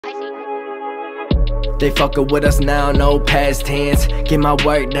They fuckin' with us now, no past tense. Get my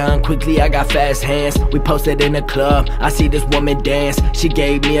work done quickly, I got fast hands. We posted in the club, I see this woman dance. She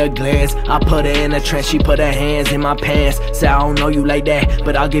gave me a glance, I put her in a trance. She put her hands in my pants. Say I don't know you like that,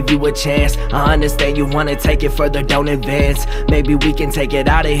 but I'll give you a chance. I understand you wanna take it further, don't advance. Maybe we can take it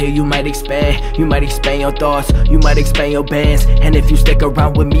out of here, you might expand. You might expand your thoughts, you might expand your bands. And if you stick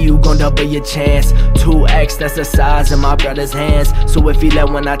around with me, you gon' double your chance. 2X, that's the size of my brother's hands. So if he let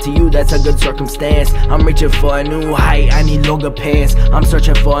one out to you, that's a good circumstance. I'm reaching for a new height, I need longer pants. I'm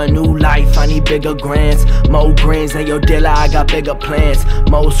searching for a new life, I need bigger grants. More greens than your dealer, I got bigger plans.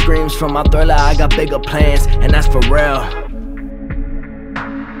 More screams from my thriller, I got bigger plans. And that's for real.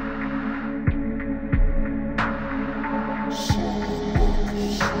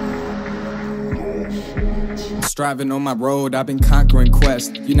 Striving on my road, I've been conquering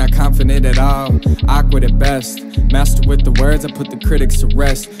quest. You're not confident at all, awkward at best. Master with the words, I put the critics to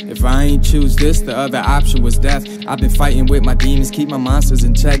rest. If I ain't choose this, the other option was death. I've been fighting with my demons, keep my monsters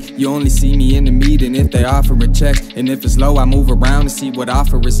in check. You only see me in the meeting if they offer a check. And if it's low, I move around to see what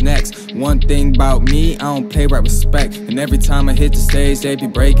offer is next. One thing about me, I don't play right respect. And every time I hit the stage, they be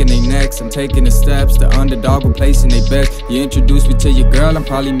breaking their necks. I'm taking the steps, the underdog replacing their best. You introduce me to your girl, I'm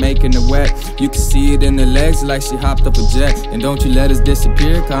probably making it wet. You can see it in the legs like she hopped up a jet. And don't you let us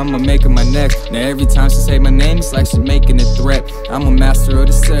disappear, cause I'ma make her my next. Now every time she say my name, it's like she's making a threat. I'm a master of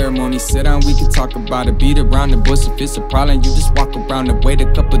the ceremony, sit down, we can talk about it. Beat around the bush, if it's a problem, you just walk around and wait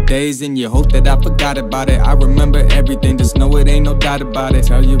a couple days. And you hope that I forgot about it. I remember everything, just know it ain't no doubt about it.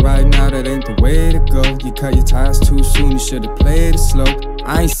 Tell you right now, that ain't the way to go. You cut your tires too soon, you should've played it slow.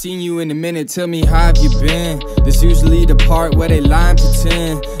 I ain't seen you in a minute, tell me how have you been? This usually the part where they lie and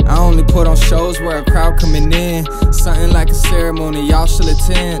pretend. I only put on shows where a crowd coming in. Something like a ceremony, y'all should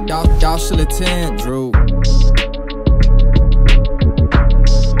attend. Y'all should attend, Drew.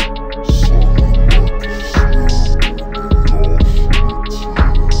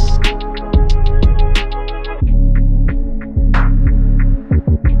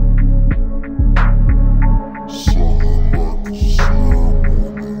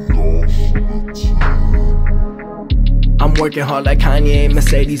 I'm working hard like Kanye and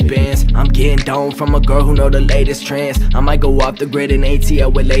Mercedes-Benz. I'm getting domed from a girl who know the latest trends. I might go off the grid in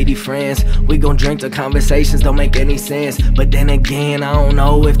ATL with lady friends. We gon' drink, the conversations don't make any sense. But then again, I don't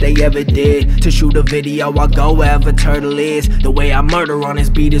know if they ever did. To shoot a video, I go wherever Turtle is. The way I murder on this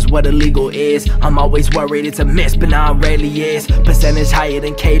beat is what illegal is. I'm always worried it's a miss, but now it rarely is. Percentage higher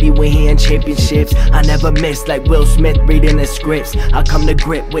than Katie when he in championships. I never miss like Will Smith reading the scripts. I come to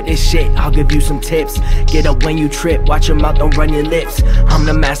grip with this shit, I'll give you some tips. Get up when you trip, watch your mouth, don't run your lips. I'm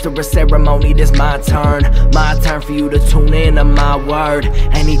the master of ceremony, this my turn. My turn for you to tune in to my word.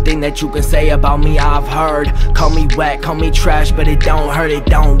 Anything that you can say about me, I've heard. Call me whack, call me trash, but it don't hurt, it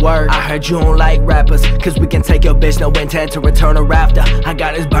don't work. I heard you don't like rappers, cause we can take your bitch, no intent to return her after. I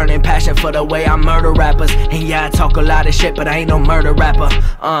got this burning passion for the way I murder rappers. And yeah, I talk a lot of shit, but I ain't no murder rapper.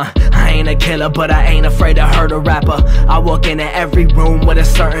 I ain't a killer, but I ain't afraid to hurt a rapper. I walk into every room with a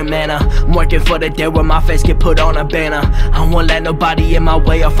certain manner. I'm working for the day where my face get put on a banner. I won't let nobody in my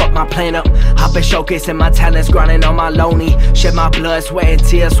way or fuck my plan up. I've been showcasing my talents, grinding on my lonely. Shed my blood, sweat and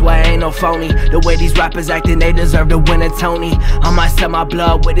tears, swear I ain't no phony. The way these rappers acting, they deserve to win a Tony. I might sell my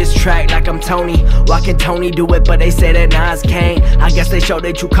blood with this track like I'm Tony. Why can Tony do it, but they say that Nas can't? I guess they show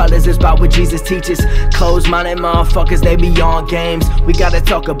their true colors is about what Jesus teaches. Closed-minded motherfuckers, they be on games. We gotta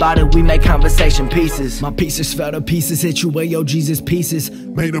talk about it, we make conversation pieces. My pieces fell to pieces, hit you with your Jesus pieces.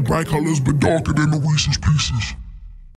 Made of bright colors but darker than the Reese's Pieces.